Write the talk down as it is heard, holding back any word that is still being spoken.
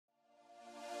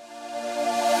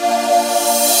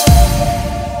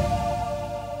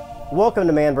Welcome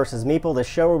to Man vs. Meeple, the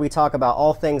show where we talk about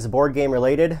all things board game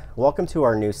related. Welcome to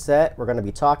our new set. We're going to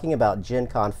be talking about Gen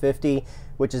Con 50,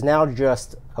 which is now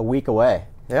just a week away.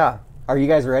 Yeah. Are you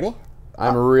guys ready?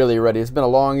 I'm really ready. It's been a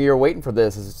long year waiting for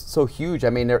this. It's so huge. I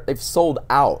mean, they've sold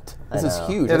out. This is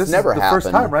huge. Yeah, it's never happened. This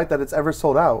is the first time, right, that it's ever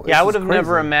sold out. Yeah, I would have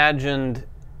never imagined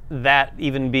that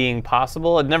even being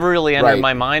possible. It never really entered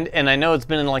my mind, and I know it's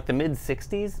been in like the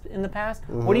mid-60s in the past.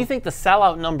 What do you think the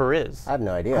sellout number is? I have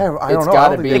no idea. I don't know. It's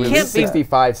got to be It can't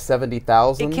 65,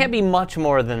 70,000. It can't be much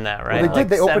more than that, right? Well, they did.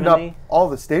 They opened up all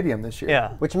the stadium this year.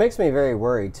 Yeah. Which makes me very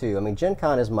worried, too. I mean, Gen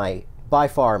Con is by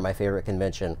far my favorite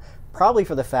convention, probably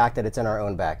for the fact that it's in our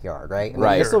own backyard, right? I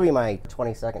mean, this will be my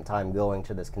 22nd time going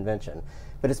to this convention.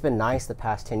 But it's been nice the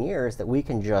past 10 years that we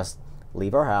can just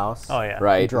leave our house,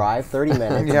 drive 30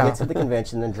 minutes, get to the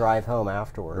convention, then drive home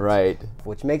afterwards. Right.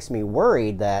 Which makes me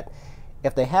worried that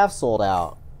if they have sold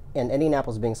out, and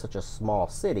Indianapolis being such a small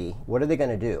city, what are they going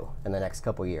to do in the next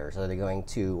couple years? Are they going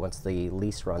to, once the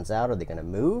lease runs out, are they going to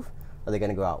move? Are they going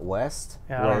to go out west?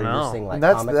 Yeah, I don't know. You're seeing like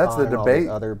That's Comic-Con the and all debate. these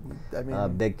other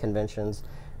big conventions.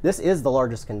 This is the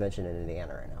largest convention in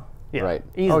Indiana right now. Yeah. Right.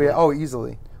 Easily. Oh yeah. Oh,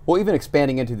 easily. Well, even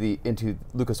expanding into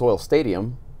Lucas Oil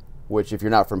Stadium, which if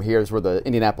you're not from here is where the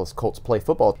Indianapolis Colts play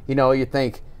football. You know, you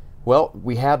think, well,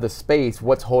 we have the space.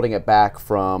 What's holding it back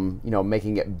from,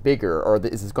 making it bigger? Or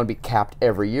is this going to be capped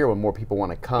every year when more people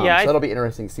want to come? Yeah, so that'll be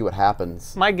interesting to see what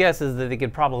happens. My guess is that they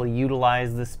could probably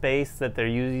utilize the space that they're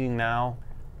using now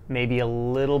maybe a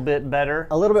little bit better.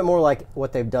 A little bit more like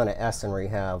what they've done at Essen, where you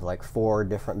have like 4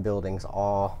 different buildings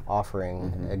all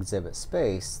offering exhibit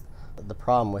space. The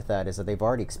problem with that is that they've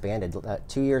already expanded.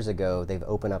 2 years ago, they've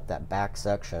opened up that back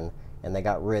section, and they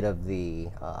got rid of the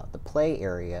play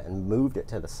area and moved it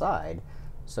to the side.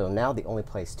 So now the only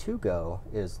place to go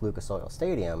is Lucas Oil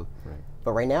Stadium. Right.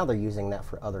 But right now they're using that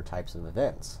for other types of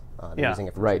events. They're using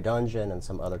it for a dungeon and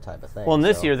some other type of thing. Well, and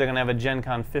this year they're going to have a Gen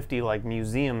Con 50 like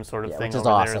museum sort of thing which is over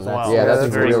awesome. there as well. Yeah,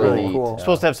 that's very really cool. neat.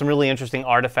 Supposed to have some really interesting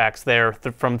artifacts there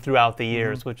from throughout the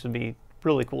years, which would be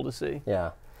really cool to see.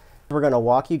 Yeah. We're going to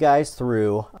walk you guys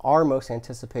through our most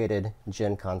anticipated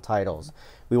Gen Con titles.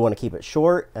 We want to keep it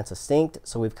short and succinct,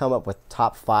 so we've come up with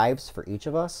top 5s for each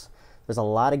of us. There's a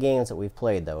lot of games that we've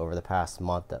played, though, over the past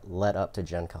month that led up to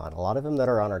Gen Con. A lot of them that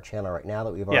are on our channel right now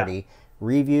that we've already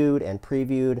reviewed and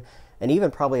previewed, and even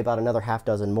probably about another half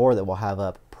dozen more that we'll have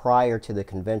up prior to the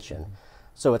convention.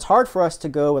 So it's hard for us to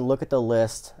go and look at the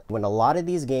list when a lot of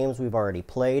these games we've already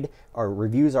played, our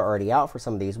reviews are already out for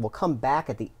some of these. We'll come back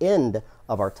at the end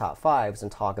of our top 5s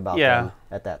and talk about them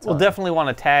at that time. We'll definitely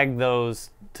want to tag those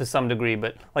to some degree,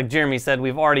 but like Jeremy said,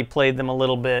 we've already played them a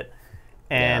little bit,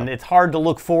 and it's hard to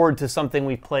look forward to something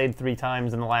we've played 3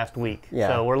 times in the last week.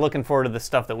 So we're looking forward to the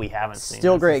stuff that we haven't seen.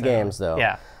 Still great games, though.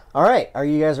 Yeah. All right, are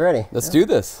you guys ready? Let's do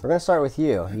this. We're going to start with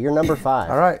you. You're number 5.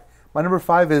 All right. My number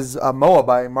 5 is Moa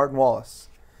by Martin Wallace.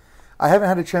 I haven't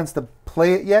had a chance to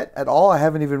play it yet at all. I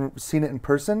haven't even seen it in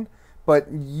person. But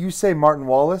you say Martin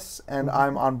Wallace, and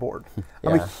I'm on board.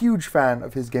 I'm a huge fan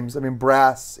of his games. I mean,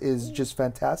 Brass is just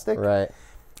fantastic. Right.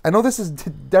 I know this is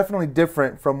definitely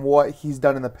different from what he's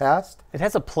done in the past. It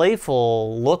has a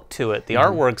playful look to it. The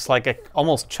artwork's like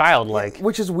almost childlike.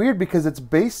 Which is weird because it's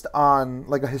based on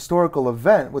like a historical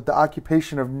event with the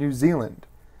occupation of New Zealand.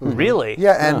 Really?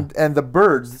 Yeah, and the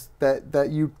birds that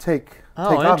you take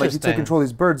on, like you take control of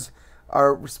these birds,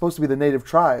 are supposed to be the native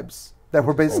tribes that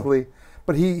were basically,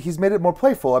 but he's made it more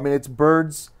playful. I mean, it's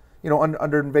birds,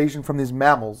 under invasion from these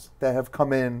mammals that have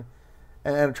come in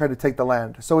and tried to take the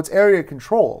land. So it's area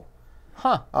control.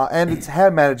 And it's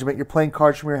hand management. You're playing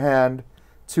cards from your hand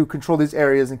to control these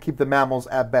areas and keep the mammals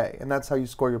at bay, and that's how you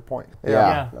score your point.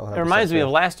 Yeah. It reminds me of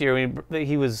last year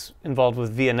he was involved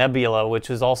with Via Nebula, which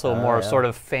is also a more sort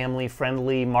of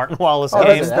family-friendly Martin Wallace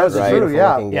game. That was a beautiful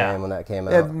looking game when that came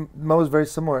out. Yeah, Mo is very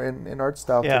similar in art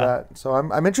style to that. So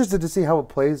I'm interested to see how it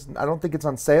plays. I don't think it's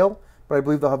on sale, but I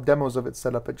believe they'll have demos of it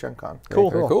set up at Gen Con.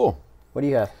 Cool. Very cool. What do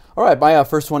you have? All right, my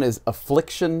first one is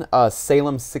Affliction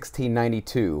Salem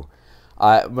 1692.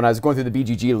 When I was going through the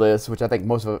BGG list, which I think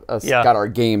most of us got our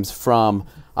games from,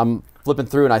 I'm flipping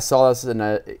through and I saw this, and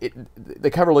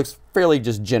the cover looks fairly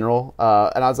just general,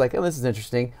 and I was like, oh, this is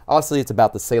interesting. Obviously, it's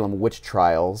about the Salem witch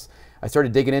trials. I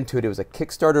started digging into it. It was a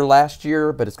Kickstarter last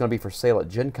year, but it's going to be for sale at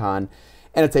Gen Con,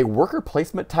 and it's a worker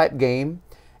placement type game.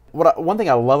 One thing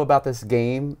I love about this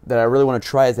game that I really want to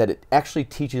try is that it actually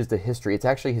teaches the history. It's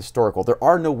actually historical. There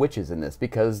are no witches in this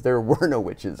because there were no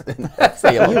witches in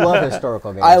Salem. You love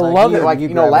historical games. I love it. Like,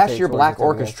 last year Black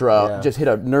Orchestra just hit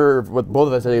a nerve with both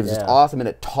of us. It was just awesome, and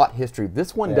it taught history.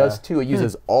 This one does too. It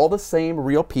uses all the same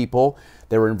real people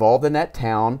that were involved in that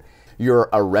town. You're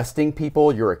arresting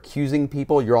people, you're accusing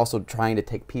people, you're also trying to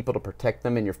take people to protect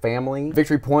them and your family.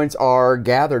 Victory points are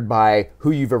gathered by who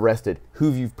you've arrested,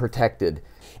 who you've protected.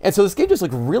 And so this game just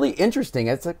looked really interesting.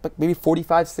 It's like maybe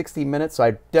 45, 60 minutes, so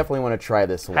I definitely want to try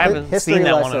this one. I haven't History seen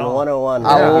that lesson one at all. 101.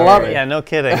 I love it. Yeah, no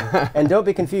kidding. And don't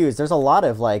be confused. There's a lot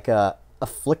of like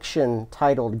affliction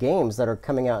titled games that are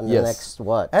coming out in the next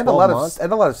what? And 12 months? a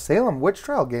lot of Salem witch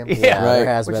trial games. Yeah, Right. there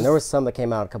has been. There was some that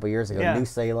came out a couple years ago. Yeah. New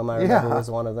Salem, I remember, was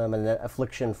one of them, and then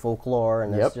Affliction Folklore,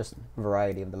 and there's just a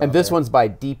variety of them. And out this there. one's by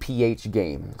DPH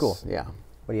Games. Cool. Yeah.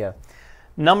 What do you have?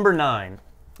 Number 9.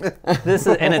 This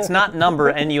is, and it's not number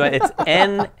N-U, it's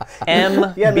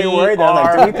N-M-B-R. You had me worried. I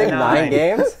was like, did we pick 9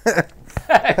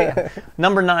 games?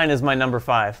 Number 9 is my number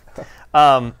 5.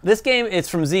 This game, it's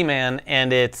from Z-Man,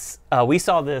 and it's we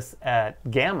saw this at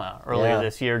Gamma earlier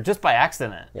this year just by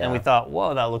accident, and we thought,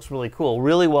 whoa, that looks really cool,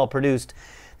 really well produced.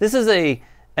 This is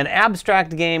an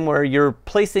abstract game where you're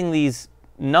placing these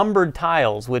numbered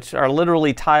tiles, which are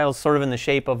literally tiles sort of in the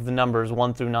shape of the numbers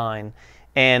 1 through 9,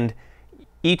 and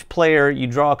each player, you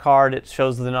draw a card, it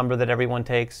shows the number that everyone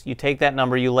takes. You take that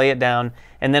number, you lay it down,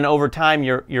 and then over time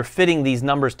you're fitting these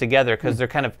numbers together because they're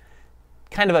kind of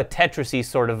a Tetris-y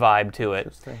sort of vibe to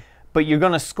it. But you're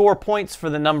going to score points for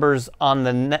the numbers on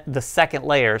the second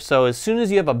layer. So as soon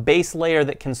as you have a base layer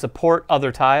that can support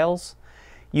other tiles,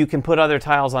 you can put other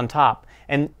tiles on top.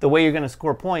 And the way you're going to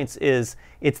score points is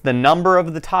it's the number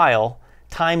of the tile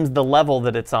times the level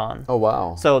that it's on. Oh,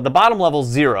 wow. So the bottom level's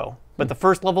 0. But the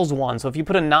first level's 1. So if you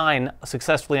put a 9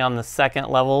 successfully on the second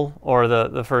level or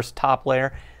the first top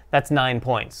layer, that's 9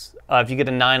 points. If you get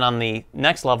a 9 on the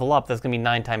next level up, that's going to be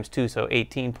 9 times 2, so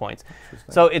 18 points.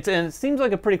 So and it seems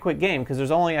like a pretty quick game because there's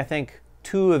only, I think,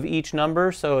 2 of each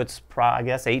number. So it's, I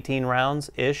guess, 18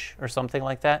 rounds-ish or something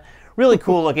like that. Really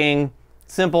cool looking,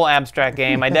 simple, abstract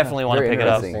game. I definitely want to pick it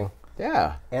up.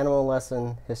 Yeah. Animal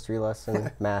lesson, history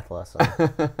lesson, math lesson.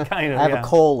 Kind of, I have a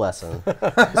coal lesson.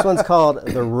 This one's called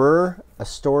The Ruhr, A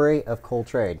Story of Coal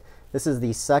Trade. This is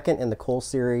the second in the coal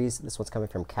series. This one's coming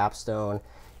from Capstone.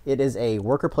 It is a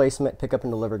worker placement pick up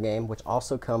and deliver game, which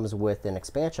also comes with an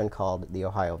expansion called the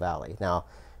Ohio Valley. Now,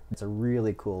 it's a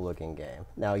really cool looking game.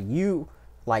 Now, you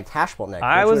liked Hashbolt-Neck.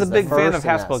 I was a big fan of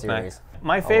Hashbolt-Neck.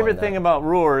 My favorite thing about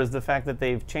Ruhr is the fact that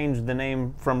they've changed the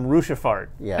name from Rushafart.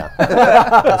 Yeah.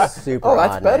 That's super Oh,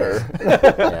 that's better.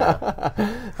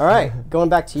 Yeah. All right, going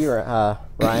back to you,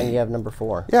 Ryan, you have number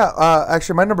 4. Yeah,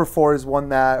 actually my number 4 is one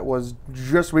that was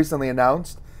just recently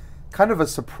announced. Kind of a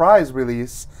surprise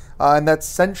release, and that's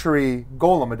Century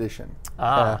Golem Edition.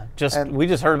 We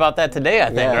just heard about that today, I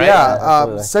think, right?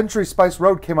 Yeah, Century Spice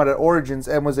Road came out at Origins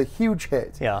and was a huge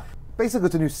hit. Yeah. Basically,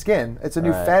 it's a new skin. It's a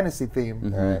new fantasy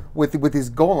theme with these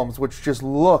golems, which just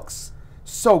looks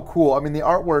so cool. I mean, the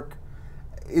artwork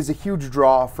is a huge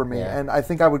draw for me, and I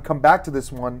think I would come back to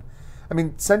this one. I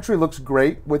mean, Century looks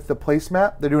great with the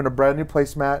placemat. They're doing a brand new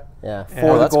placemat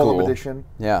for the Golem Edition.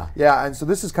 Yeah. Yeah, and so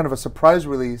this is kind of a surprise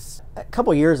release. A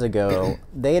couple years ago,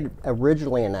 they had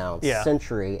originally announced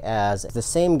Century as the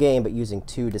same game but using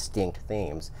 2 distinct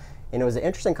themes. And it was an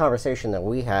interesting conversation that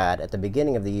we had at the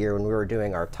beginning of the year when we were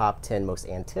doing our top 10 most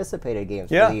anticipated games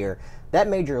for the year. That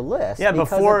made your list. Yeah,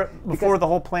 before the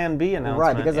whole Plan B announcement.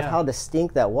 Right, because of how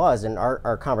distinct that was. And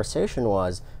our conversation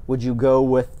was, would you go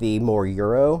with the more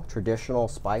Euro, traditional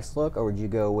Spice look, or would you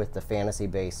go with the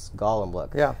fantasy-based Golem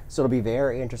look? Yeah. So it'll be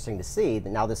very interesting to see that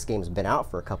now this game's been out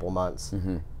for a couple months,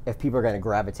 if people are going to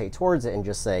gravitate towards it and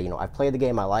just say, you know, I've played the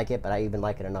game, I like it, but I even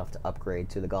like it enough to upgrade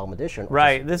to the Golem Edition.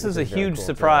 Right, this is a huge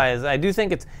surprise. I do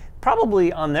think it's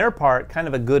probably, on their part, kind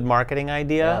of a good marketing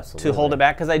idea to hold it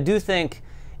back, because I do think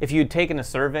if you'd taken a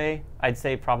survey, I'd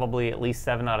say probably at least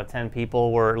 7 out of 10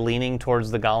 people were leaning towards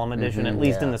the Golem Edition, at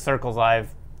least in the circles I've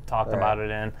talked about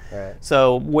it in.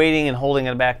 So waiting and holding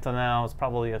it back till now is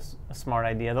probably a smart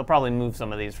idea. They'll probably move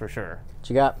some of these for sure. What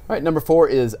you got? All right, number 4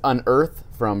 is Unearth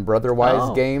from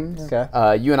Brotherwise Games.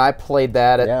 Okay. You and I played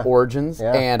that at Origins,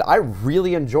 and I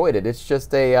really enjoyed it. It's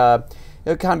just a,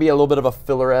 it'll kind of be a little bit of a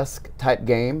filler-esque type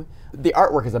game. The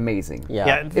artwork is amazing.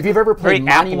 Yeah. If you've ever played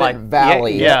Monument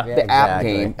Valley, the app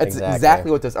game, it's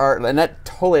exactly what this art, and that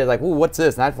totally is like, ooh, what's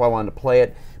this? And that's why I wanted to play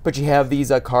it. But you have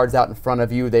these cards out in front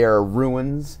of you. They are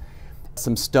ruins.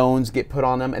 Some stones get put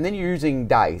on them, and then you're using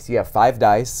dice. You have 5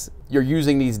 dice. You're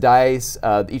using these dice.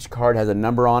 Each card has a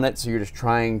number on it, so you're just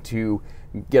trying to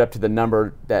get up to the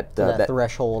number that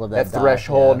threshold of that die.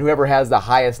 threshold. And whoever has the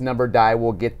highest number die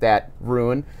will get that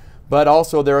ruin. But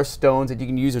also there are stones that you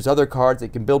can use. There's other cards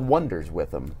that can build wonders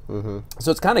with them.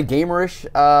 So it's kind of gamerish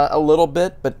a little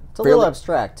bit, but it's a little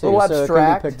abstract too. A little so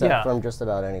abstract. It can be picked up from just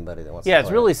about anybody that wants to play. Yeah,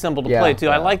 it's really simple to play too.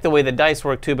 I like the way the dice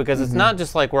work too, because it's not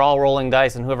just like we're all rolling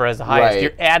dice and whoever has the highest.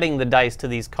 You're adding the dice to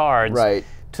these cards.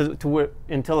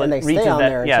 Until and it reaches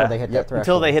that, until they hit that threshold.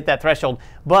 Until they hit that threshold.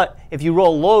 But if you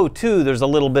roll low too, there's a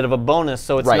little bit of a bonus,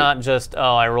 so it's not just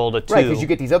I rolled a 2. Right, because you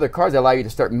get these other cards that allow you to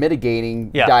start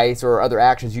mitigating dice or other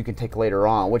actions you can take later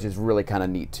on, which is really kind of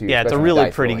neat too. Yeah, it's a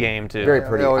really pretty game too. Very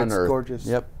pretty. It's gorgeous.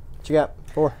 Yep. What you got?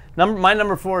 4. My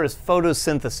number 4 is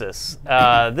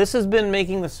Photosynthesis. This has been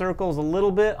making the circles a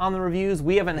little bit on the reviews.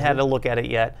 We haven't had a look at it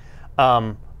yet,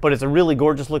 but it's a really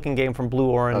gorgeous looking game from Blue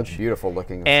Orange. It's beautiful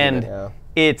looking. And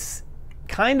it's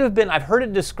kind of been, I've heard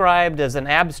it described as an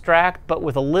abstract, but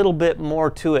with a little bit more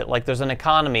to it. Like there's an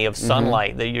economy of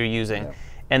sunlight that you're using.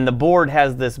 And the board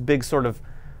has this big sort of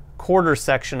quarter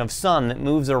section of sun that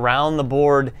moves around the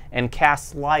board and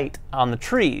casts light on the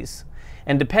trees.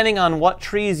 And depending on what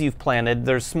trees you've planted,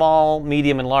 there's small,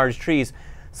 medium, and large trees.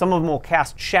 Some of them will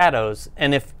cast shadows.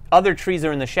 And if other trees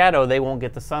are in the shadow, they won't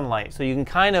get the sunlight. So you can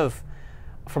kind of,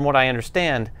 from what I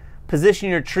understand, position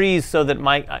your trees so that it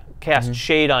might cast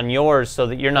shade on yours so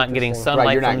that you're not getting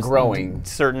sunlight you're not from growing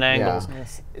certain angles.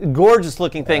 Gorgeous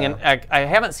looking thing, and I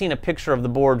haven't seen a picture of the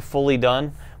board fully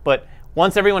done, but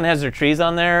once everyone has their trees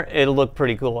on there, it'll look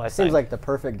pretty cool, I think. Seems like the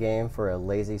perfect game for a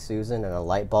lazy Susan and a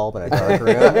light bulb in a dark room.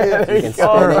 You can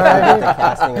spin it and the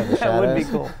casting of the shadows. That would be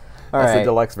cool. That's the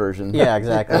deluxe version. Yeah,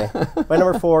 exactly. My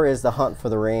number 4 is The Hunt for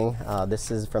the Ring.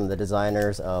 This is from the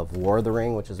designers of War of the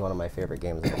Ring, which is one of my favorite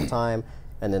games of all time.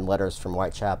 And then Letters from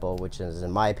Whitechapel, which is,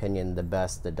 in my opinion, the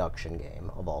best deduction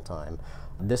game of all time.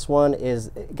 This one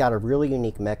is got a really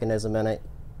unique mechanism in it.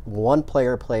 One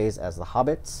player plays as the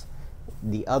hobbits.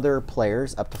 The other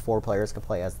players, up to 4 players, can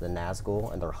play as the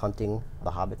Nazgul, and they're hunting the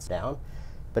hobbits down.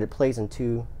 But it plays in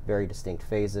 2 very distinct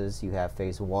phases. You have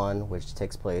phase 1, which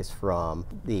takes place from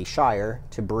the Shire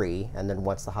to Bree, and then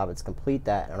once the hobbits complete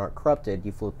that and aren't corrupted,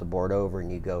 you flip the board over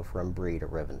and you go from Bree to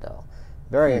Rivendell.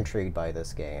 Very intrigued by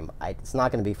this game. It's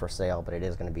not going to be for sale, but it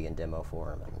is going to be in demo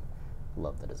form, and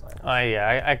love the design.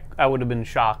 I would have been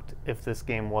shocked if this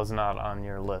game was not on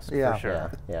your list for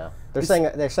sure. Yeah.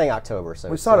 They're saying October, so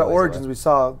we saw it at Origins. We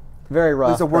saw very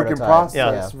rough. It's a work in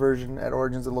process version at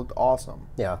Origins. It looked awesome.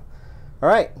 Yeah. All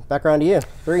right, back around to you.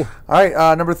 3. All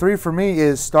right, number 3 for me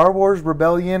is Star Wars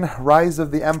Rebellion: Rise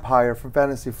of the Empire from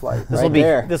Fantasy Flight. This will be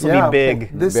big.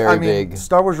 Very big.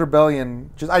 Star Wars Rebellion.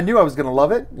 I knew I was going to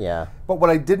love it. Yeah. But what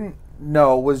I didn't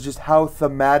know was just how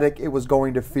thematic it was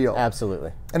going to feel.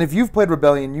 Absolutely. And if you've played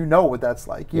Rebellion, you know what that's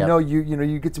like. You know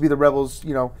you get to be the rebels.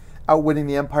 Outwitting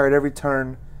the Empire at every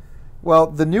turn. Well,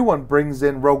 the new one brings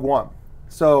in Rogue One.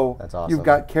 So that's awesome. You've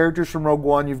got characters from Rogue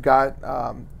One. You've got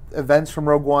events from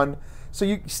Rogue One. So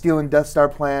you stealing Death Star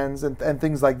plans and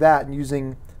things like that, and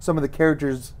using some of the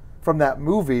characters from that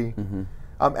movie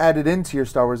added into your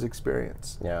Star Wars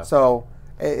experience. Yeah. So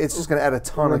it's just going to add a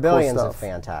ton of cool Rebellion's stuff. a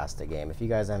fantastic game. If you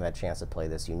guys haven't had a chance to play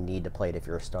this, you need to play it if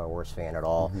you're a Star Wars fan at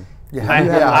all.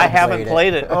 I haven't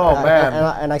played it. Oh, man.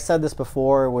 And I said this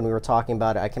before when we were talking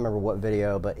about it. I can't remember what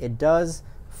video, but it does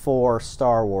for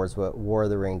Star Wars what War of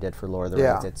the Ring did for Lord of the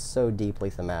Rings. It's so deeply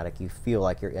thematic. You feel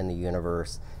like you're in the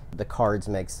universe. The cards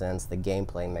make sense. The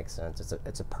gameplay makes sense.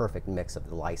 It's a perfect mix of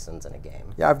the license in a game.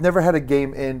 Yeah, I've never had a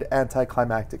game end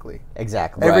anticlimactically.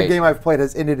 Exactly. Every game I've played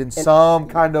has ended in some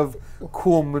kind of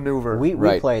cool maneuver. We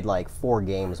played like 4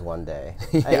 games one day.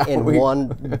 In one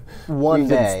day.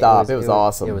 Didn't stop. It was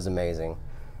awesome. It was amazing.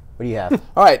 What do you have?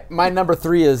 All right, my number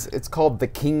 3 it's called The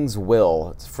King's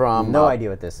Will. It's from no idea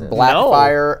what this is.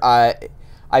 Blackfire.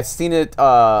 I've seen it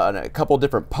on a couple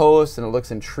different posts, and it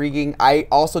looks intriguing. I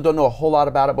also don't know a whole lot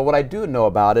about it, but what I do know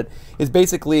about it is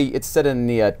basically it's set in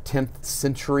the 10th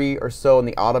century or so in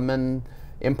the Ottoman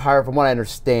Empire, from what I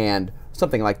understand,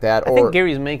 something like that. I think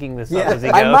Gary's making this up as he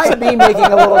goes. I might be making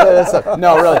a little bit of this up.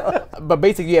 No, really. But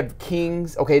basically you have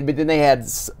kings, okay, but then they had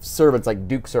servants like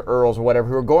dukes or earls or whatever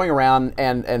who are going around,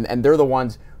 and they're the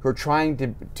ones who are trying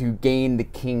to gain the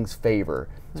king's favor.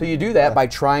 So you do that by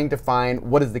trying to find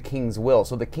what is the king's will.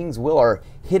 So the king's will are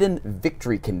hidden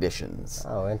victory conditions.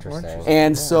 Oh, interesting.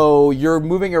 And so you're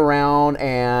moving around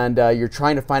and you're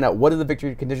trying to find out what are the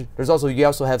victory conditions. You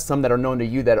also have some that are known to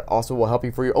you that also will help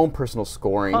you for your own personal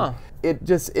scoring. It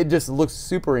just looks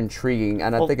super intriguing,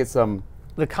 and I think it's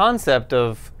the concept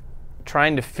of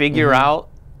trying to figure out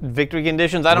victory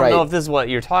conditions. I don't know if this is what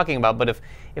you're talking about, but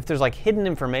if there's like hidden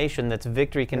information that's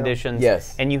victory conditions,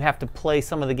 yes, and you have to play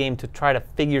some of the game to try to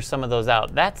figure some of those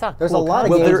out. That's a There's cool a lot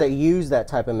of concept. games that use that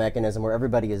type of mechanism where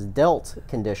everybody is dealt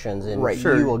conditions, and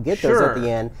you will get those at the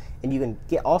end, and you can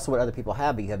get also what other people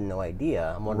have, but you have no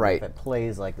idea. I'm wondering if it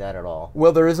plays like that at all.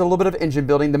 Well, there is a little bit of engine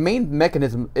building. The main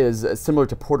mechanism is similar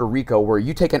to Puerto Rico, where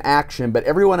you take an action, but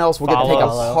everyone else will get to take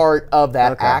a part of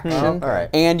that action.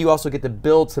 And you also get to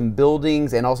build some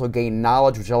buildings and also gain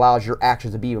knowledge, which allows your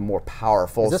actions to be even more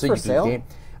powerful. Is this for sale?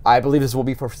 I believe this will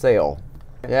be for sale.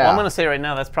 Yeah. Well, I'm going to say right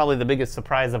now, that's probably the biggest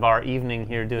surprise of our evening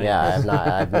here doing this.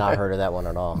 I've not heard of that one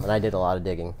at all, and I did a lot of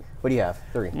digging. What do you have?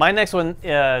 3. My next one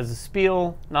is a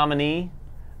Spiel nominee,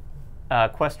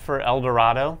 Quest for El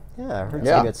Dorado. Yeah, I heard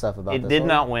some good stuff about this. It did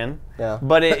not win. Yeah.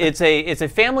 But it's a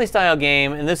family-style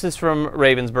game, and this is from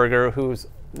Ravensburger, who's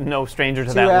no stranger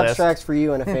to that list. 2 abstracts for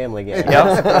you and a family game.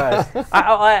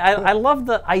 I love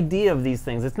the idea of these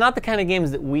things. It's not the kind of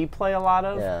games that we play a lot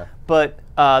of, but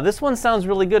this one sounds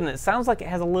really good, and it sounds like it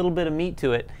has a little bit of meat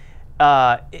to it.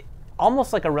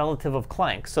 Almost like a relative of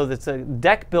Clank. So it's a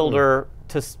deck builder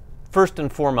to first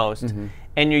and foremost,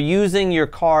 and you're using your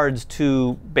cards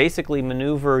to basically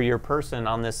maneuver your person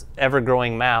on this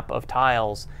ever-growing map of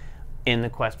tiles in the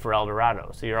quest for El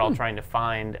Dorado. So you're all trying to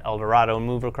find El Dorado and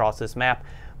move across this map.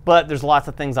 But there's lots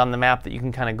of things on the map that you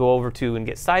can kind of go over to and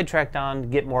get sidetracked on,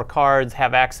 get more cards,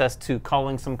 have access to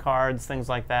culling some cards, things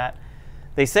like that.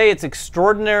 They say it's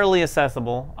extraordinarily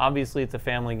accessible. Obviously, it's a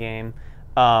family game.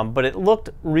 But it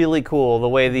looked really cool, the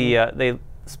way they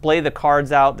splay the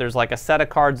cards out. There's like a set of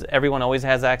cards everyone always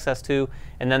has access to,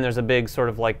 and then there's a big sort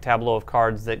of like tableau of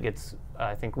cards that gets,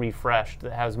 I think, refreshed,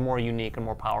 that has more unique and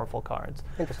more powerful cards.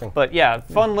 Interesting. But yeah,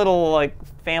 fun little like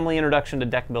family introduction to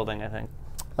deck building, I think.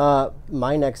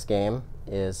 My next game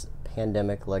is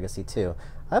Pandemic Legacy 2.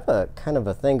 I have a kind of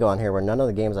a thing going here where none of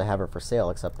the games I have are for sale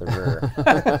except the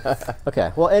rear.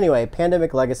 Okay, well anyway,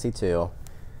 Pandemic Legacy 2.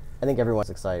 I think everyone's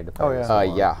excited to play this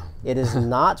one. It is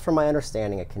not, from my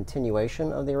understanding, a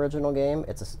continuation of the original game.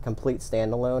 It's a complete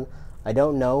standalone. I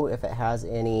don't know if it has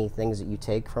any things that you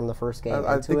take from the first game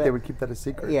I think they would keep that a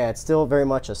secret. Yeah, it's still very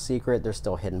much a secret. There's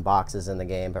still hidden boxes in the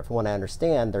game, but from what I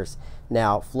understand, there's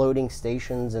now floating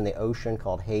stations in the ocean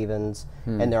called havens,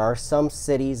 and there are some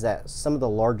cities some of the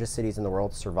largest cities in the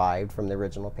world survived from the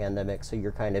original pandemic, so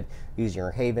you're kind of using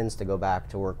your havens to go back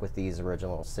to work with these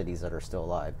original cities that are still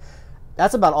alive.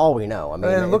 That's about all we know. I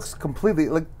mean, and it looks completely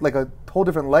like a whole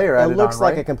different layer added on, It looks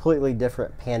like a completely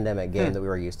different pandemic game that we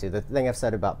were used to. The thing I've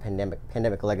said about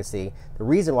Pandemic Legacy, the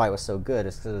reason why it was so good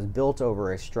is because it was built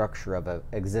over a structure of an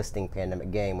existing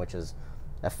pandemic game, which is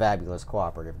a fabulous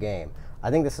cooperative game. I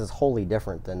think this is wholly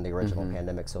different than the original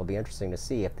Pandemic, so it'll be interesting to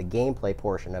see if the gameplay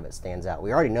portion of it stands out.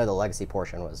 We already know the Legacy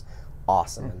portion was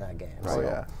awesome in that game.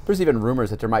 So. There's even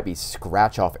rumors that there might be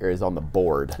scratch-off areas on the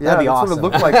board. That'd be awesome. What it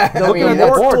looked like. Looking at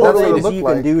the board, that's what it you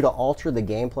can do to alter the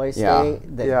gameplay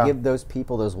state that give those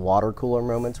people those water cooler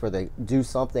moments where they do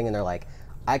something and they're like,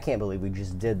 I can't believe we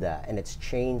just did that, and it's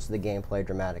changed the gameplay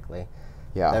dramatically.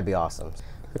 Yeah, that'd be awesome.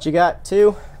 What you got,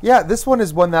 2? Yeah, this one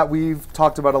is one that we've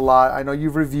talked about a lot. I know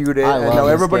you've reviewed it. I know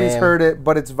everybody's heard it,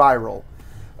 but it's viral.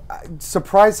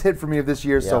 Surprise hit for me of this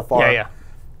year so far. Yeah.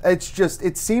 It's just,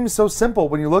 it seems so simple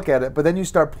when you look at it, but then you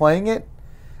start playing it,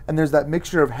 and there's that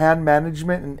mixture of hand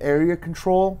management and area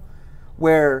control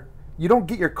where you don't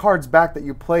get your cards back that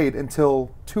you played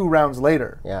until 2 rounds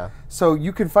later. Yeah. So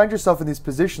you can find yourself in these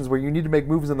positions where you need to make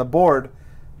moves on the board,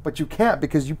 but you can't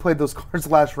because you played those cards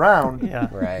last round. You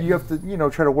have to,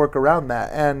 try to work around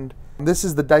that. And this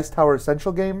is the Dice Tower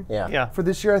Essential game for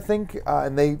this year, I think,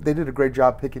 and they did a great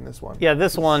job picking this one. Yeah,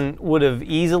 this one would have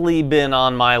easily been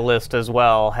on my list as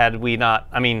well had we not.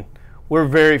 I mean, we're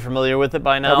very familiar with it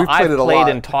by now. Yeah, I've played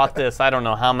and taught this I don't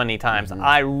know how many times.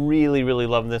 I really, really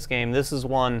love this game. This is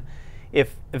one,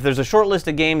 if there's a short list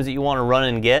of games that you want to run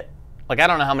and get, like I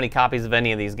don't know how many copies of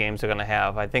any of these games are going to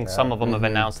have. I think some of them have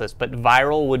announced this, but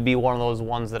Viral would be one of those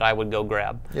ones that I would go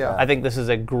grab. Yeah. I think this is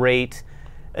a great,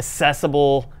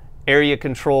 accessible area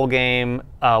control game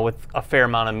with a fair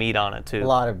amount of meat on it too. A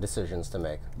lot of decisions to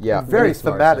make. Yeah, very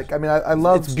thematic. I mean, I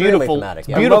love it's beautiful. Thematic,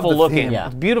 beautiful looking.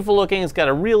 It's beautiful looking. It's got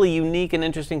a really unique and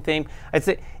interesting theme. I'd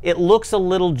say it looks a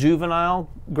little juvenile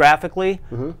graphically.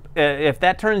 If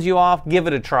that turns you off, give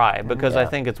it a try because I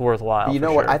think it's worthwhile. You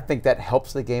know what? I think that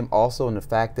helps the game also in the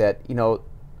fact that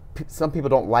some people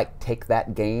don't like take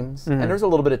that games, and there's a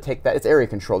little bit of take that. It's area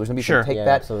control. There's gonna be some take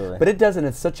that, but it does it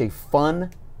in such a fun,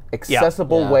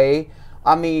 accessible way.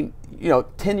 I mean,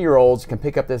 10-year-olds can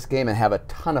pick up this game and have a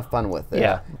ton of fun with it.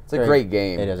 Yeah. It's a great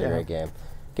game. It is a great game.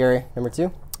 Gary, number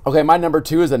 2? Okay, my number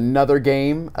 2 is another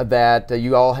game that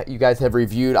you guys have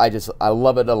reviewed. I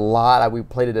love it a lot. We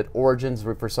played it at Origins.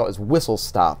 We first saw it as Whistle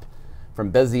Stop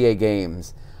from Bezier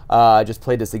Games. I just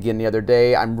played this again the other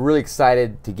day. I'm really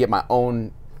excited to get my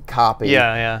own copy.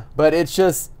 Yeah. But it's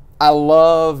just, I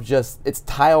love it's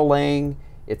tile laying,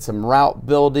 it's some route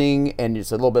building, and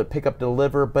just a little bit of pick up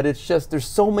deliver. But it's just, there's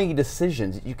so many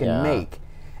decisions that you can make,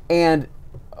 and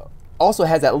also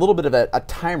has that little bit of a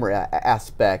timer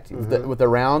aspect with the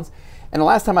rounds. And the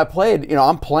last time I played,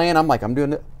 I'm playing, I'm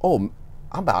doing it. Oh,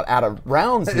 I'm about out of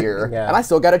rounds here, and I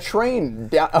still got a train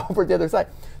down over the other side.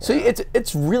 So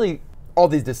it's really all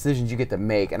these decisions you get to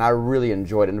make, and I really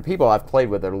enjoyed it. And the people I've played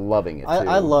with are loving it too.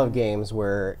 I love games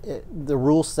where the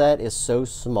rule set is so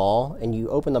small, and you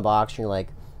open the box and you're like,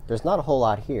 there's not a whole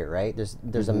lot here, right?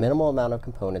 There's a minimal amount of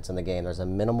components in the game. There's a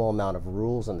minimal amount of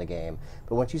rules in the game.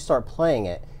 But once you start playing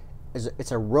it,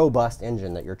 it's a robust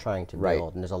engine that you're trying to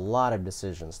build, and there's a lot of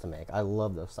decisions to make. I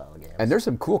love those style of games. And there's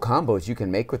some cool combos you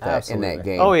can make with that in that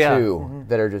game too,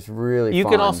 that are just really You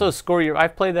fun. can also score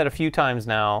I've played that a few times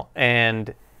now,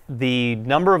 and the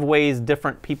number of ways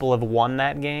different people have won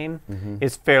that game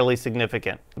is fairly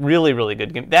significant. Really, really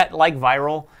good game. That, like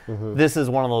Viral, this is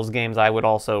one of those games I would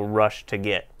also rush to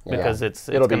get because it's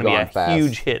going to be a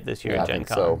huge hit this year at Gen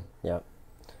Con. So. Yep.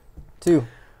 2.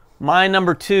 My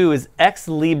number 2 is Ex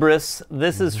Libris.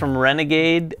 This is from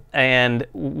Renegade, and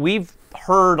we've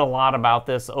heard a lot about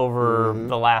this over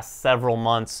the last several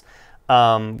months.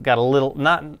 Got a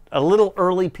little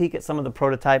early peek at some of the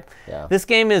prototype. Yeah. This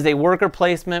game is a worker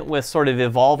placement with sort of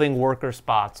evolving worker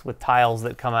spots with tiles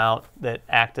that come out that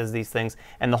act as these things,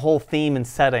 and the whole theme and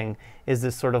setting is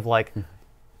this sort of like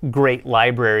great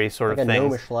library sort of thing. Like a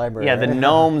gnomish library. Yeah, the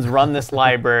gnomes run this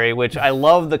library, which I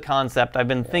love the concept. I've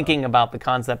been thinking about the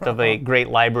concept of a great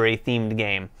library themed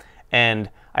game, and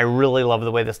I really love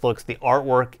the way this looks. The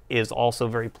artwork is also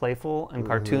very playful and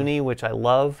cartoony, which I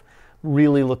love.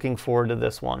 Really looking forward to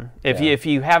this one. If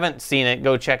you haven't seen it,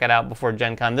 go check it out before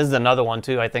Gen Con. This is another one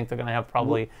too. I think they're going to have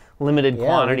probably limited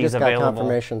quantities available. We just got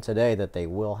confirmation today that they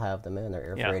will have them in. They're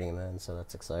air freighting them in, so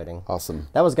that's exciting. Awesome.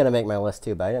 That was going to make my list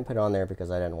too, but I didn't put it on there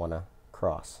because I didn't want to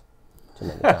cross too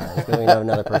many times. We know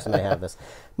another person may have this.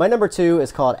 My number 2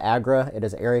 is called Agra. It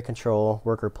is an area control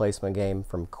worker placement game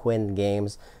from Quinn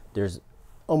Games. There's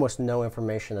almost no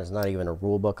information. There's not even a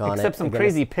rule book on it. Except some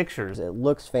crazy pictures. It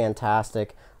looks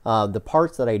fantastic. The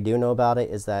parts that I do know about it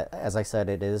is that, as I said,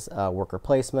 it is worker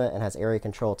placement and has area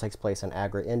control. It takes place in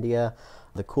Agra, India.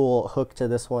 The cool hook to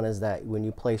this one is that when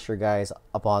you place your guys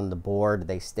up on the board,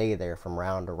 they stay there from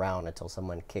round to round until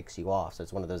someone kicks you off. So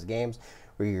it's one of those games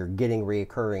where you're getting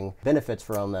reoccurring benefits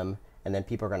from them, and then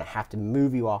people are going to have to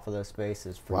move you off of those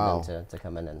spaces for them to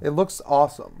come in. And it looks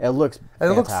awesome. It looks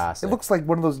fantastic. It looks like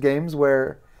one of those games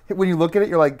where when you look at it,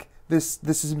 you're like, this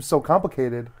seems so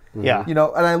complicated. Yeah. And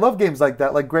I love games like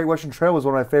that. Like Great Western Trail was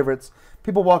one of my favorites.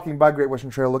 People walking by Great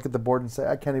Western Trail look at the board and say,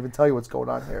 I can't even tell you what's going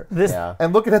on here.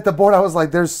 And looking at the board, I was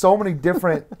like, there's so many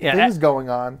different things going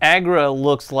on. Agra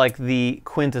looks like the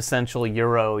quintessential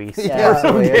Euro-y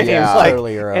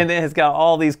totally Euro. And it has got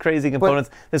all these crazy components.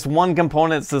 This one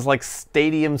component is this like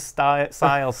stadium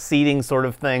style seating sort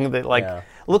of thing that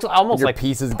looks almost like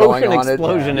pieces going on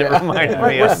explosion. It reminded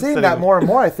me of. We're seeing that more and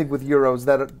more, I think, with Euros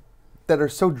that are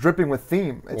so dripping with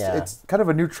theme. It's kind of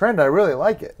a new trend. I really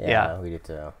like it. Yeah, we do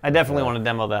too. I definitely want to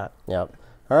demo that. Yep.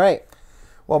 All right.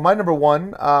 Well, my number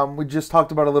 1, we just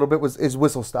talked about a little bit, is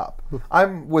Whistle Stop.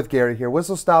 I'm with Gary here.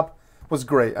 Whistle Stop was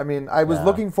great. I mean, I was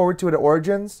looking forward to it at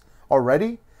Origins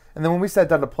already, and then when we sat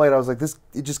down to play it, I was like,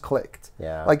 it just clicked.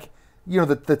 Yeah. Like,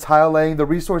 the tile laying, the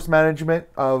resource management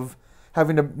of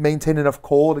having to maintain enough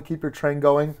coal to keep your train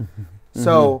going.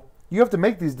 So you have to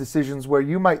make these decisions where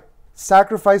you might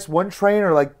sacrifice one train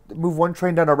or like move one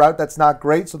train down a route that's not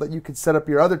great so that you could set up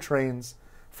your other trains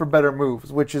for better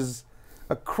moves, which is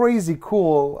a crazy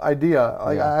cool idea.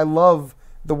 Like I love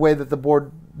the way that the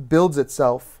board builds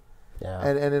itself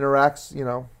and interacts,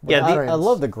 with I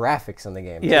love the graphics in the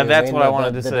game. Yeah, that's what I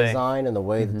wanted to say. The design and the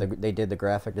way that they did the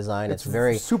graphic design, it's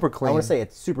very super clean. I want to say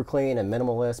it's super clean and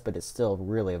minimalist, but it's still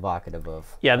really evocative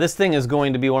of. Yeah, this thing is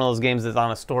going to be one of those games that's on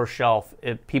a store shelf.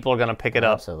 People are going to pick it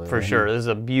up for sure. This is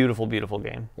a beautiful, beautiful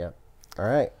game. Yep. All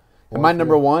right. And my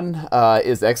number 1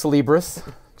 is Ex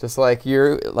Libris. Just like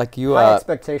you. High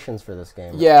expectations for this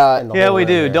game. Yeah, we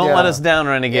do. Don't let us down,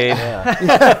 Renegade. You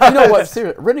know what?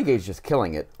 Seriously, Renegade's just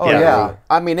killing it. Oh yeah.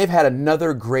 I mean, they've had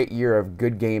another great year of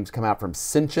good games come out from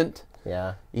Sentient.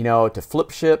 Yeah. To Flip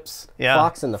Ships. Yeah.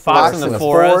 Fox in the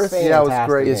Forest. Yeah, it was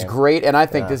great. It's great, and I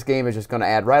think this game is just going to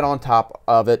add right on top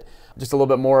of it. Just a little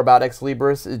bit more about Ex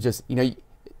Libris. It's just you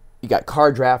got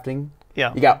card drafting.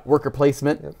 Yeah. You got worker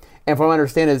placement. And from what I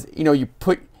understand is you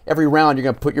every round you're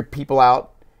going to put your people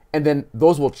out, and then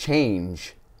those will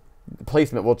change. The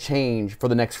placement will change for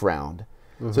the next round.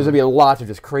 So there's going to be a lot of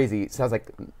just crazy, it sounds like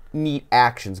neat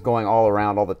actions going all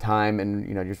around all the time, and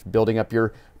you're just building up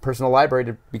your personal library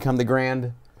to become the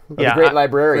great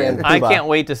librarian. I can't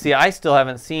wait to see. I still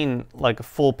haven't seen like a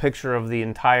full picture of the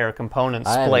entire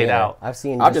components splayed out. I've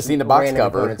just seen the box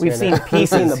cover. We've seen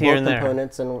pieces here and there.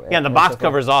 The box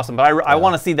cover is awesome, but I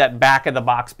want to see that back of the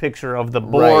box picture of the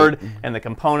board and the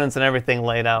components and everything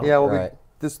laid out. Yeah, we'll be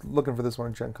just looking for this one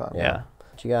in Gen Con. Yeah.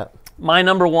 What you got? My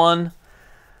number 1.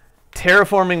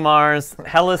 Terraforming Mars,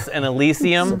 Hellas and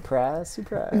Elysium. Surprise,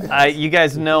 surprise. You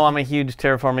guys know I'm a huge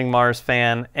Terraforming Mars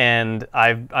fan, and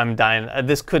I'm dying.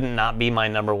 This couldn't not be my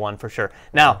number 1 for sure.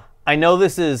 Now, I know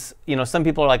this is, some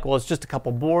people are like, well, it's just a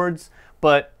couple boards,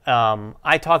 but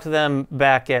I talked to them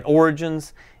back at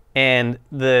Origins, and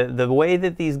the way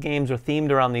that these games are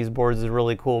themed around these boards is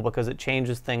really cool because it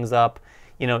changes things up.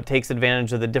 It takes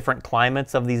advantage of the different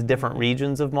climates of these different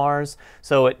regions of Mars.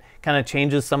 So it kind of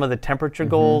changes some of the temperature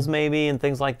goals maybe and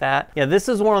things like that. Yeah, this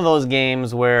is one of those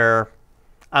games where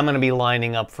I'm going to be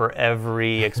lining up for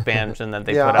every expansion that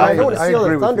they put out. I don't want to steal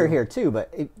the thunder here too,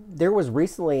 but there was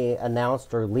recently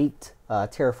announced or leaked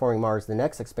Terraforming Mars, the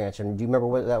next expansion. Do you remember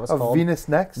what that was called? Venus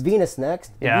Next? Venus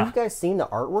Next. Yeah. Have you guys seen the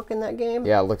artwork in that game?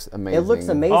 Yeah, it looks amazing. It looks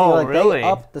amazing. Oh, really? They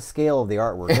upped the scale of the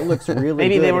artwork. It looks really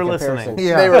Maybe good they were in listening. comparison.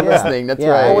 Yeah. They were listening, that's right.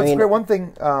 Well, what's great, one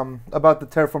thing about the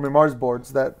Terraforming Mars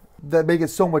boards that make it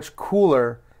so much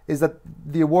cooler is that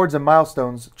the awards and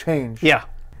milestones change. Yeah.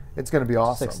 It's going to be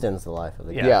awesome. It extends the life of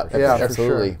the game. Yeah,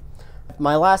 absolutely. Sure.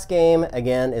 My last game,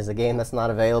 again, is a game that's not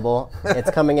available.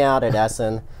 It's coming out at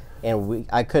Essen, and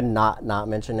I could not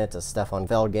mention it. It's a Stefan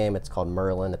Feld game. It's called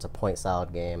Merlin. It's a point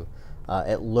salad game.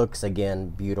 It looks, again,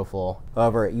 beautiful.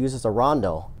 However, it uses a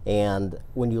rondel. And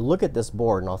when you look at this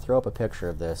board, and I'll throw up a picture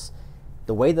of this,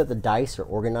 the way that the dice are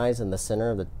organized in the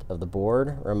center of the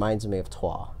board reminds me of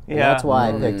Troyes. And that's why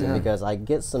I picked it, because I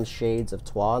get some shades of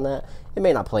Troyes in that. It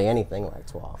may not play anything like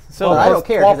Troyes. So I don't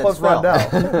care because it's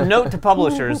Feld. Note to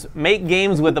publishers, make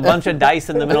games with a bunch of dice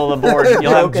in the middle of the board.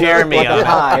 You'll have Jeremy on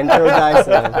it. And throw dice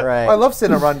in, right. I love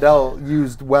seeing a rondel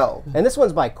used well. And this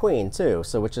one's by Queen, too,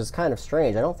 so which is kind of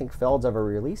strange. I don't think Feld's ever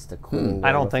released a Queen game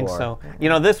I don't think so.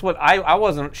 This would I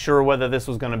wasn't sure whether this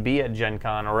was going to be at Gen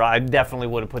Con, or I definitely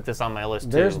would have put this on my list,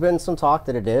 too. There's been some talk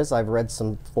that it is. I've read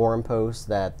some forum posts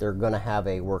that they're going to have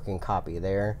a working copy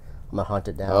there. I'm going to hunt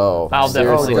it down. Oh, I'll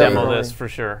definitely demo this for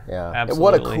sure. Yeah. Absolutely.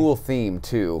 What a cool theme,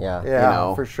 too.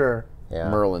 Yeah. For sure. Yeah.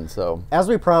 Merlin, so. As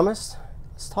we promised,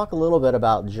 let's talk a little bit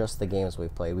about just the games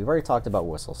we've played. We've already talked about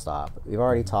Whistle Stop. We've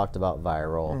already talked about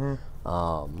Viral.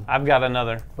 I've got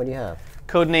another. What do you have?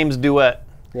 Codenames Duet.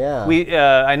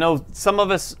 Yeah. I know some of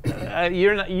us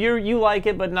you like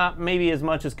it, but not maybe as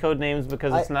much as Codenames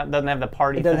because doesn't have the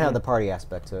party. It doesn't have the party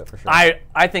aspect to it for sure.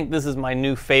 I think this is my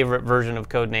new favorite version of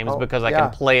Codenames because I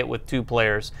can play it with 2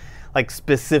 players, like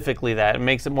specifically that. It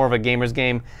makes it more of a gamer's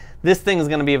game. This thing is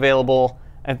going to be available.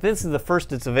 If this is the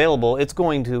first it's available, it's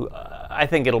going to. I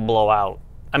think it'll blow out.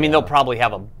 I mean, they'll probably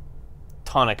have a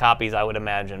ton of copies, I would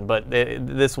imagine, but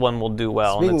this one will do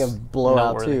well. Speaking of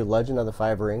blowout too, Legend of the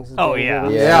 5 Rings is oh yeah.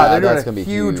 They're doing a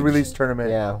huge release tournament.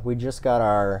 Yeah, we just got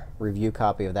our review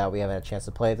copy of that. We haven't had a chance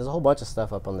to play it. There's a whole bunch of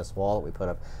stuff up on this wall that we put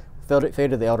up.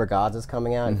 Fate of the Elder Gods is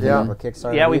coming out.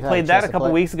 Kickstarter. Yeah, we played that a couple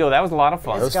weeks ago. That was a lot of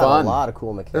fun. It's got a lot of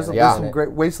cool mechanics. There's some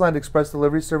great Wasteland Express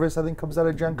delivery service, I think, comes out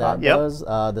of Gen Con. That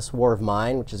does. This War of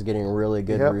Mine, which is getting really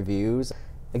good reviews.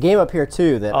 A game up here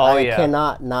too that I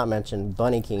cannot not mention,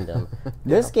 Bunny Kingdom.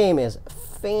 This game is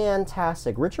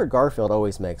fantastic. Richard Garfield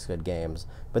always makes good games,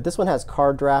 but this one has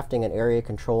card drafting and area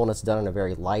control, and it's done in a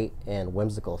very light and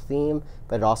whimsical theme,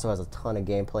 but it also has a ton of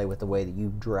gameplay with the way that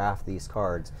you draft these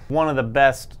cards. One of the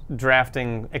best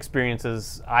drafting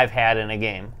experiences I've had in a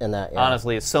game.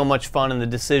 Honestly, it's so much fun, and the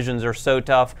decisions are so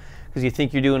tough because you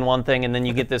think you're doing one thing, and then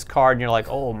you get this card, and you're like,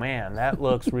 oh man, that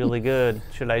looks really good.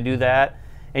 Should I do that?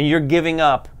 And you're giving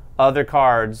up other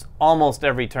cards almost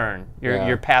every turn.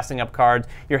 You're passing up cards.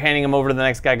 You're handing them over to the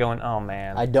next guy going, oh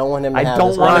man. I don't want him to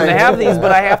have these,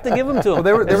 but I have to give them to him.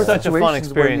 Well, they were such a fun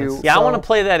experience. I want to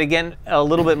play that again a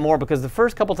little bit more because the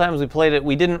first couple times we played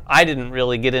it, I didn't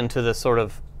really get into the sort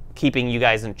of keeping you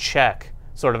guys in check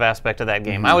sort of aspect of that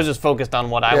game. I was just focused on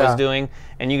what I was doing,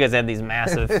 and you guys had these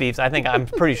massive fiefs. I'm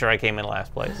pretty sure I came in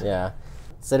last place. Yeah.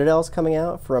 Citadel's coming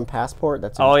out from Passport.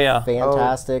 That's a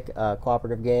fantastic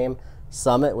cooperative game.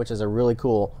 Summit, which is a really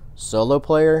cool solo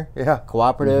player,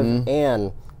 cooperative,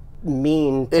 and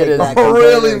mean. It is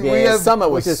really. Summit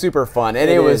was super fun, and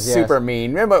it was super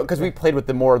mean. Remember, because we played with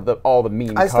all the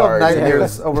mean cards. I still have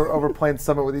nightmares over playing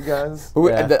Summit with you guys. We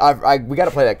got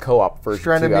to play that co-op first.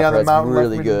 Stranded me on the mountain,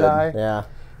 really left me good. to die. Yeah.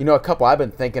 You know, a couple I've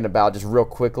been thinking about just real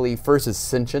quickly. First is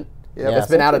Sentient. Yeah, it's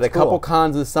been out at a couple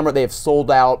cons this summer. They have sold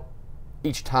out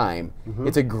each time.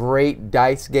 It's a great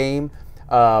dice game.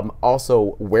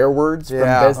 Also, Werewords from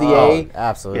Bezier. Oh,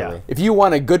 absolutely. Yeah. If you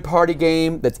want a good party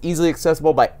game that's easily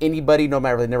accessible by anybody, no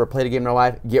matter if they've never played a game in their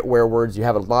life, get Werewords. You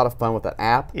have a lot of fun with that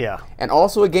app. Yeah. And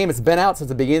also a game that's been out since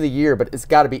the beginning of the year, but it's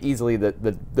got to be easily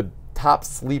the top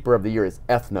sleeper of the year is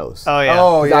Ethnos. Oh, yeah.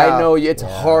 Oh, yeah. I know it's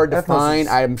hard to Ethnos find. is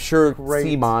I'm sure great.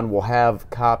 Simon will have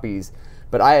copies,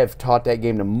 but I have taught that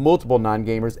game to multiple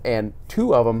non-gamers, and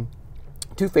two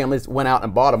families went out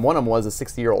and bought them. One of them was a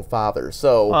 60-year-old father,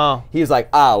 so he was like,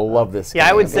 I love this game. Yeah,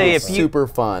 I would say if super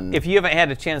fun. If you haven't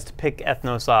had a chance to pick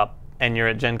Ethnos up and you're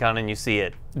at Gen Con and you see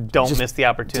it, don't miss the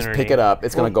opportunity. Just pick it up.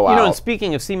 It's going to go out. You know, and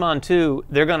speaking of Simon too,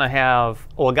 they're going to have,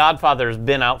 well, Godfather's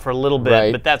been out for a little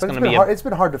bit, but that's going to be it's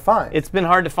been hard to find. It's been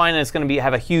hard to find, and it's going to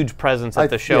have a huge presence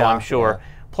at the show, I'm sure. Yeah.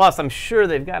 Plus, I'm sure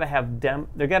they've got to have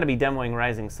they've got to be demoing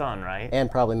Rising Sun, right? And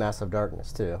probably Massive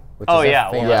Darkness too. Which is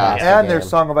and their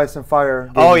Song of Ice and Fire.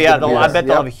 Oh yeah, I bet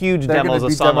they'll have huge demos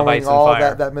of Song of Ice and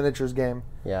Fire. That miniatures game.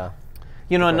 Yeah.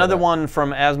 You know, another one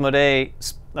from Asmodee,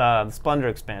 the Splendor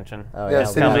expansion. Oh yeah,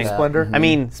 City of Splendor. I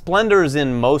mean, Splendor is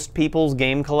in most people's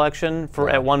game collection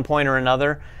at one point or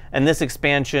another, and this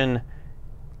expansion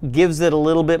gives it a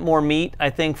little bit more meat, I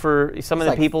think, for some of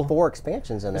the people. 4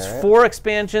 expansions in there. There's 4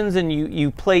 expansions, and you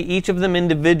play each of them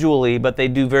individually, but they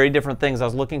do very different things. I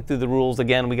was looking through the rules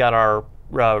again. We got our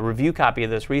review copy of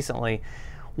this recently.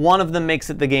 One of them makes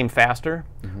the game faster.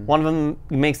 One of them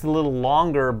makes it a little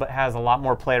longer, but has a lot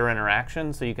more player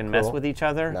interaction, so you can mess with each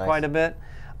other quite a bit.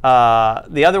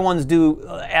 The other ones do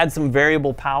add some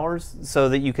variable powers so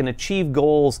that you can achieve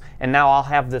goals, and now I'll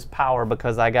have this power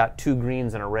because I got 2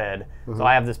 greens and a red. So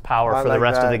I have this power for the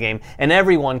rest of the game. And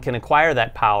everyone can acquire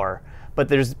that power, but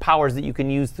there's powers that you can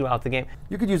use throughout the game.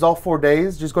 You could use all 4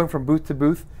 days, just going from booth to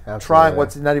booth, trying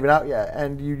what's not even out yet,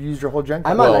 and you use your whole Gen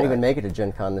Con. I might not even make it to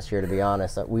Gen Con this year, to be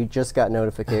honest. We just got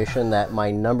notification that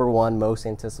my #1 most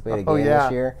anticipated game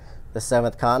this year, The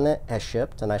 7th Continent, has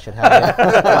shipped, and I should have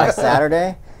it by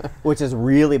Saturday, which is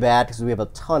really bad because we have a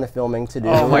ton of filming to do.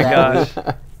 Oh my gosh.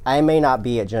 I may not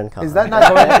be at Gen Con. Is that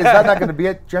not going to be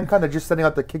at Gen Con? They're just sending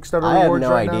out the Kickstarter rewards right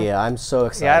now? I have no idea. I'm so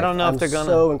excited. Yeah, I don't know if they're going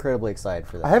to. I'm so incredibly excited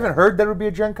for that. I haven't heard that it would be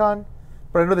at Gen Con,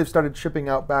 but I know they've started shipping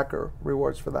out backer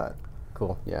rewards for that.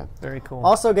 Cool. Yeah. Very cool.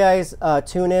 Also, guys,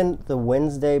 tune in the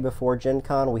Wednesday before Gen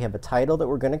Con. We have a title that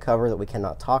we're going to cover that we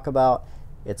cannot talk about.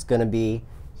 It's going to be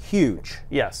huge.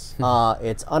 Yes.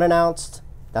 It's unannounced.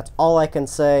 That's all I can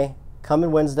say. Come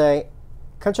in Wednesday.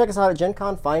 Come check us out at Gen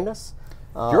Con. Find us.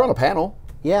 You're on a panel.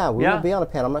 Yeah, we will be on a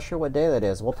panel. I'm not sure what day that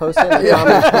is. We'll post it in the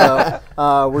comments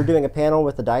below. We're doing a panel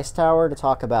with the Dice Tower to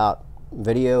talk about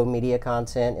video media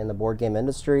content in the board game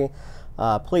industry.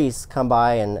 Please come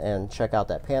by and check out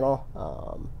that panel.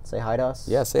 Say hi to us.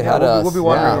 Yeah, say hi to us. We'll be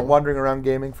wandering around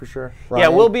gaming for sure. Ryan?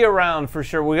 Yeah, we'll be around for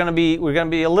sure. We're gonna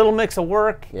be a little mix of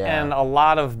work and a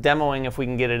lot of demoing if we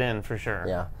can get it in for sure.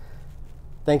 Yeah.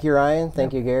 Thank you, Ryan.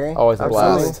 Thank you, Gary. Always a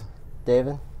blast.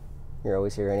 David, you're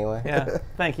always here anyway. Yeah.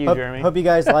 Thank you, Jeremy. Hope you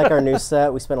guys like our new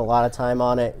set. We spent a lot of time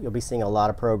on it. You'll be seeing a lot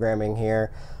of programming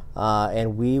here,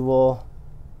 and we will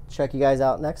check you guys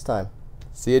out next time.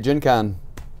 See you at Gen Con.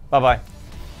 Bye-bye.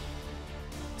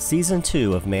 Season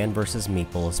 2 of Man vs.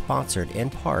 Meeple is sponsored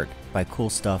in part by Cool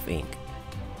Stuff Inc.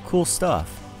 Cool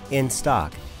stuff in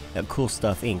stock at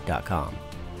coolstuffinc.com.